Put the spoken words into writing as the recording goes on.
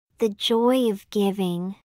The joy of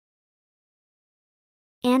giving.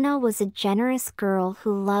 Anna was a generous girl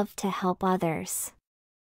who loved to help others.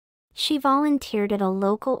 She volunteered at a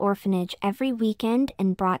local orphanage every weekend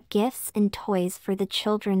and brought gifts and toys for the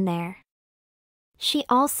children there. She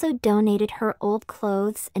also donated her old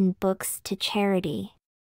clothes and books to charity.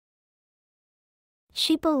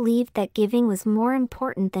 She believed that giving was more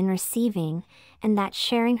important than receiving, and that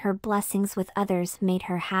sharing her blessings with others made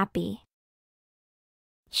her happy.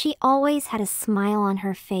 She always had a smile on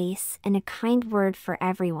her face and a kind word for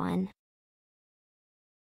everyone.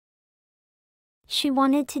 She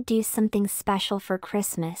wanted to do something special for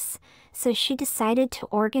Christmas, so she decided to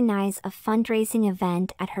organize a fundraising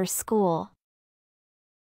event at her school.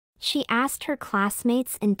 She asked her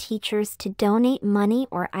classmates and teachers to donate money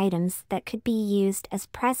or items that could be used as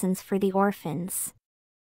presents for the orphans.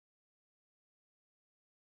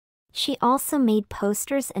 She also made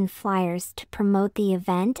posters and flyers to promote the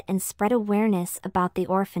event and spread awareness about the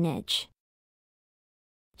orphanage.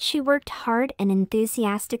 She worked hard and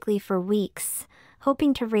enthusiastically for weeks,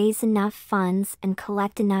 hoping to raise enough funds and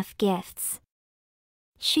collect enough gifts.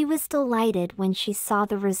 She was delighted when she saw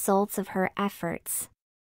the results of her efforts.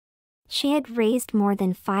 She had raised more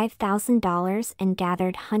than $5,000 and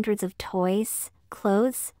gathered hundreds of toys,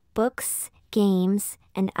 clothes, books, games,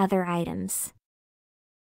 and other items.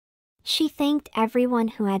 She thanked everyone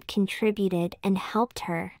who had contributed and helped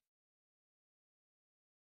her.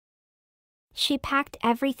 She packed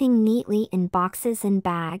everything neatly in boxes and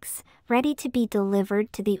bags, ready to be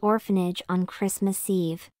delivered to the orphanage on Christmas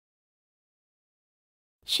Eve.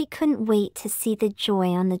 She couldn't wait to see the joy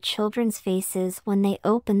on the children's faces when they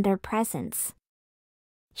opened their presents.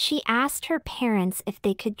 She asked her parents if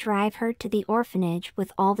they could drive her to the orphanage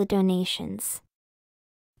with all the donations.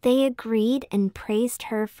 They agreed and praised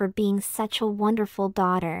her for being such a wonderful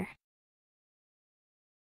daughter.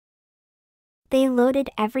 They loaded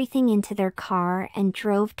everything into their car and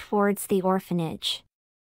drove towards the orphanage.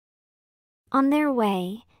 On their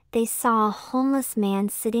way, they saw a homeless man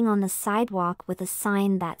sitting on the sidewalk with a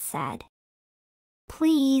sign that said,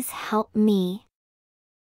 "Please help me."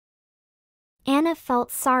 Anna felt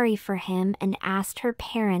sorry for him and asked her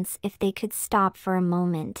parents if they could stop for a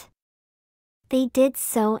moment. They did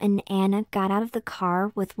so and Anna got out of the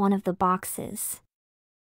car with one of the boxes.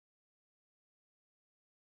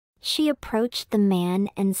 She approached the man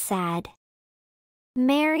and said,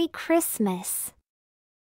 "Merry Christmas.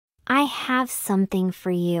 I have something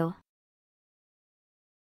for you."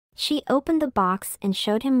 She opened the box and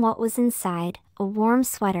showed him what was inside: a warm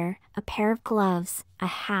sweater, a pair of gloves, a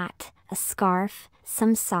hat, a scarf,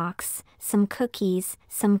 some socks, some cookies,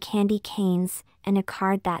 some candy canes, and a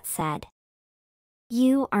card that said,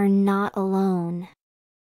 "You are not alone."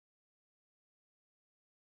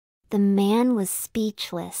 The man was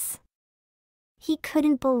speechless. He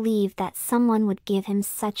couldn't believe that someone would give him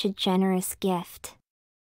such a generous gift.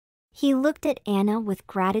 He looked at Anna with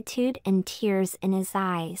gratitude and tears in his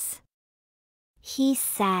eyes. He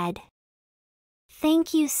said,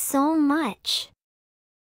 "Thank you so much.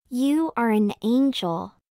 You are an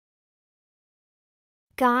angel.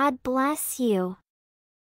 God bless you."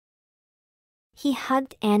 He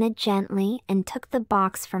hugged Anna gently and took the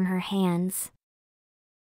box from her hands.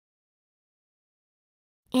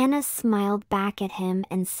 Anna smiled back at him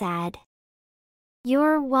and said,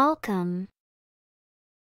 "You're welcome.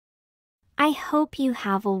 I hope you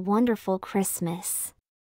have a wonderful Christmas."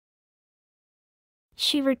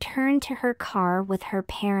 She returned to her car with her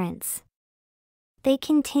parents. They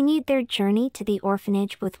continued their journey to the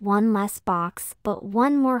orphanage with one less box but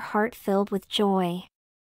one more heart filled with joy.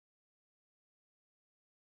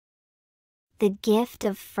 The gift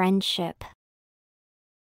of friendship.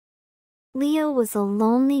 Leo was a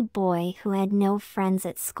lonely boy who had no friends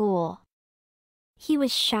at school. He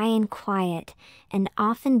was shy and quiet, and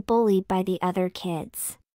often bullied by the other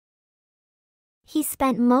kids. He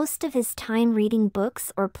spent most of his time reading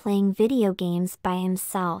books or playing video games by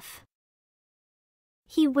himself.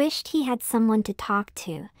 He wished he had someone to talk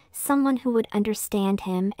to, someone who would understand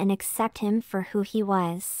him and accept him for who he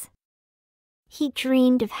was. He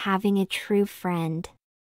dreamed of having a true friend.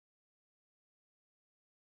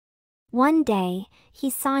 One day, he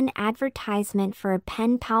saw an advertisement for a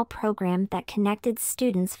pen pal program that connected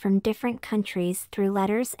students from different countries through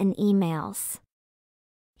letters and emails.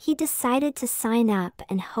 He decided to sign up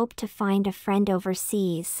and hoped to find a friend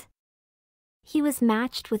overseas. He was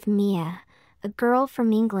matched with Mia, a girl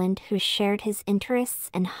from England who shared his interests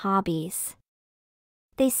and hobbies.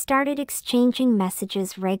 They started exchanging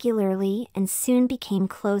messages regularly and soon became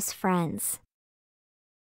close friends.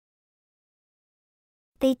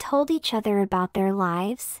 They told each other about their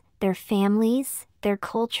lives, their families, their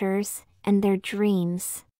cultures, and their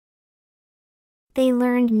dreams. They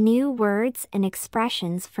learned new words and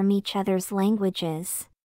expressions from each other's languages.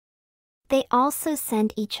 They also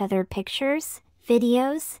sent each other pictures,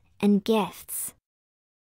 videos, and gifts.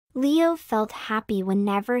 Leo felt happy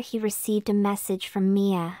whenever he received a message from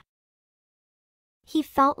Mia. He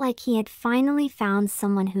felt like he had finally found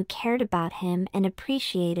someone who cared about him and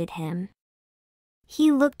appreciated him.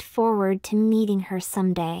 He looked forward to meeting her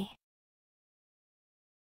someday.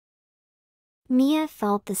 Mia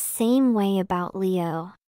felt the same way about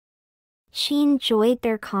Leo. She enjoyed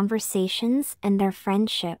their conversations and their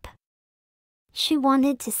friendship. She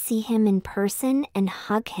wanted to see him in person and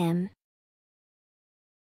hug him.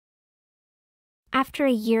 After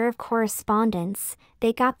a year of correspondence,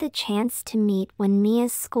 they got the chance to meet when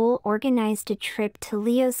Mia's school organized a trip to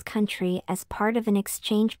Leo's country as part of an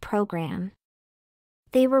exchange program.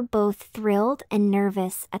 They were both thrilled and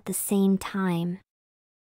nervous at the same time.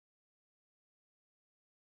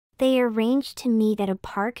 They arranged to meet at a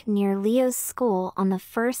park near Leo's school on the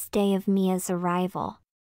first day of Mia's arrival.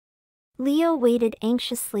 Leo waited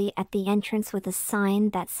anxiously at the entrance with a sign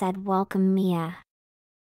that said "Welcome, Mia."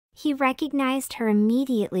 He recognized her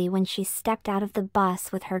immediately when she stepped out of the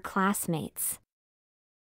bus with her classmates.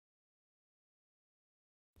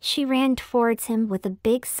 She ran towards him with a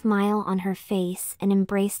big smile on her face and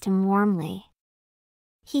embraced him warmly.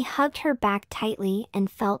 He hugged her back tightly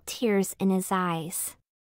and felt tears in his eyes.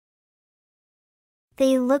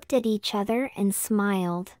 They looked at each other and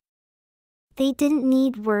smiled. They didn't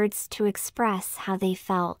need words to express how they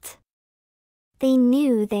felt. They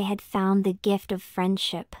knew they had found the gift of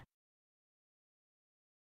friendship.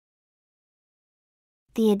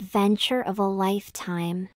 The adventure of a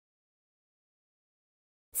lifetime.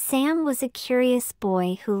 Sam was a curious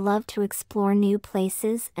boy who loved to explore new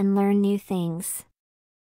places and learn new things.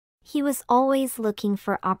 He was always looking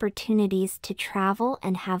for opportunities to travel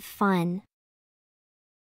and have fun.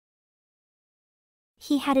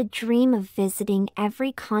 He had a dream of visiting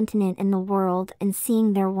every continent in the world and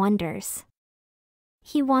seeing their wonders.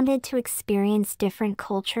 He wanted to experience different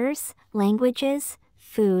cultures, languages,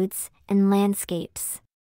 foods, and landscapes.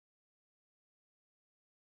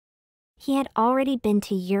 He had already been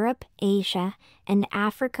to Europe, Asia, and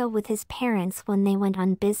Africa with his parents when they went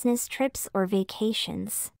on business trips or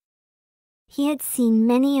vacations. He had seen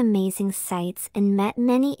many amazing sights and met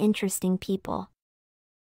many interesting people.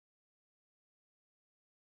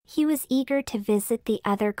 He was eager to visit the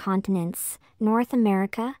other continents, North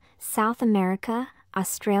America, South America,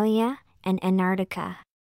 Australia, and Antarctica.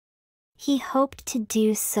 He hoped to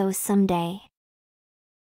do so someday.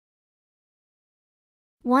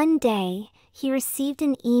 One day, he received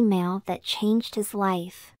an email that changed his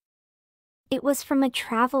life. It was from a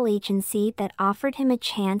travel agency that offered him a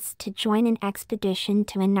chance to join an expedition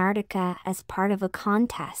to Antarctica as part of a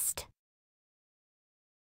contest.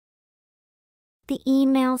 The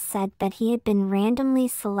email said that he had been randomly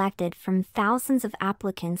selected from thousands of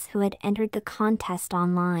applicants who had entered the contest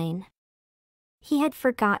online. He had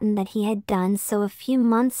forgotten that he had done so a few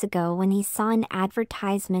months ago when he saw an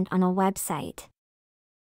advertisement on a website.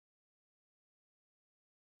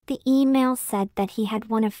 The email said that he had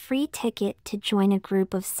won a free ticket to join a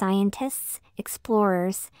group of scientists,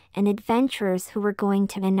 explorers, and adventurers who were going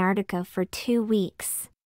to Antarctica for 2 weeks.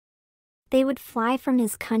 They would fly from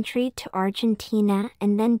his country to Argentina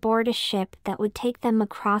and then board a ship that would take them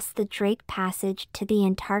across the Drake Passage to the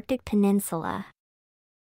Antarctic Peninsula.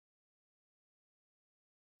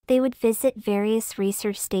 They would visit various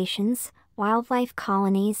research stations, wildlife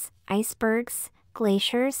colonies, icebergs,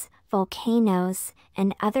 glaciers, volcanoes,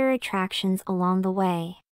 and other attractions along the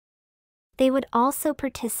way. They would also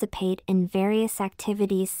participate in various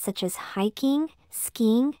activities such as hiking,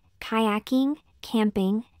 skiing, kayaking,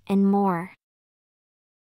 camping, and more.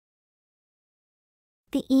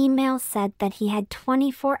 The email said that he had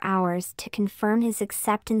 24 hours to confirm his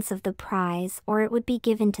acceptance of the prize or it would be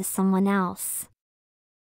given to someone else.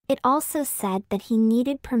 It also said that he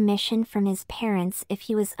needed permission from his parents if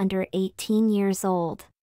he was under 18 years old.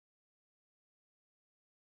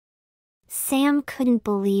 Sam couldn't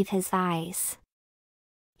believe his eyes.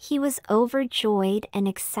 He was overjoyed and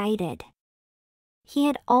excited. He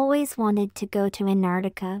had always wanted to go to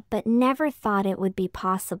Antarctica but never thought it would be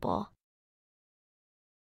possible.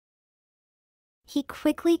 He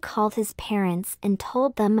quickly called his parents and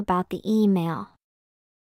told them about the email.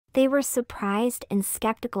 They were surprised and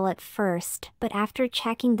skeptical at first, but after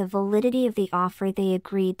checking the validity of the offer they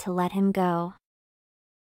agreed to let him go.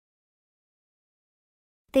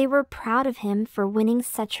 They were proud of him for winning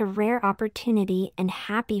such a rare opportunity and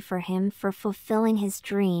happy for him for fulfilling his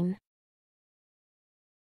dream.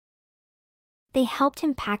 They helped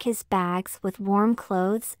him pack his bags with warm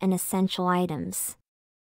clothes and essential items.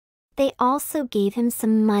 They also gave him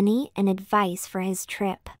some money and advice for his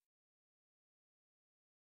trip.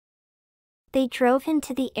 They drove him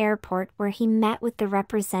to the airport where he met with the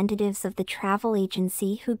representatives of the travel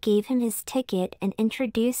agency who gave him his ticket and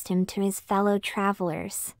introduced him to his fellow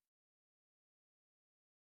travelers.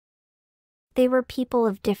 They were people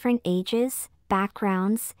of different ages,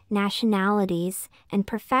 backgrounds, nationalities, and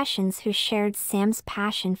professions who shared Sam's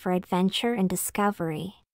passion for adventure and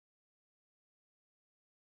discovery.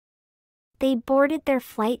 They boarded their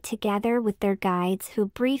flight together with their guides who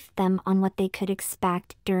briefed them on what they could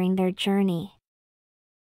expect during their journey.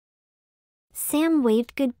 Sam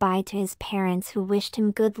waved goodbye to his parents who wished him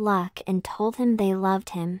good luck and told him they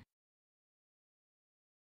loved him.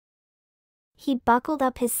 He buckled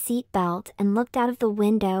up his seatbelt and looked out of the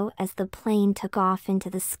window as the plane took off into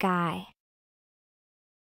the sky.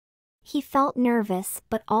 He felt nervous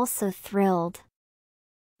but also thrilled.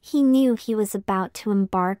 He knew he was about to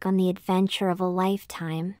embark on the adventure of a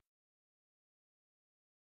lifetime.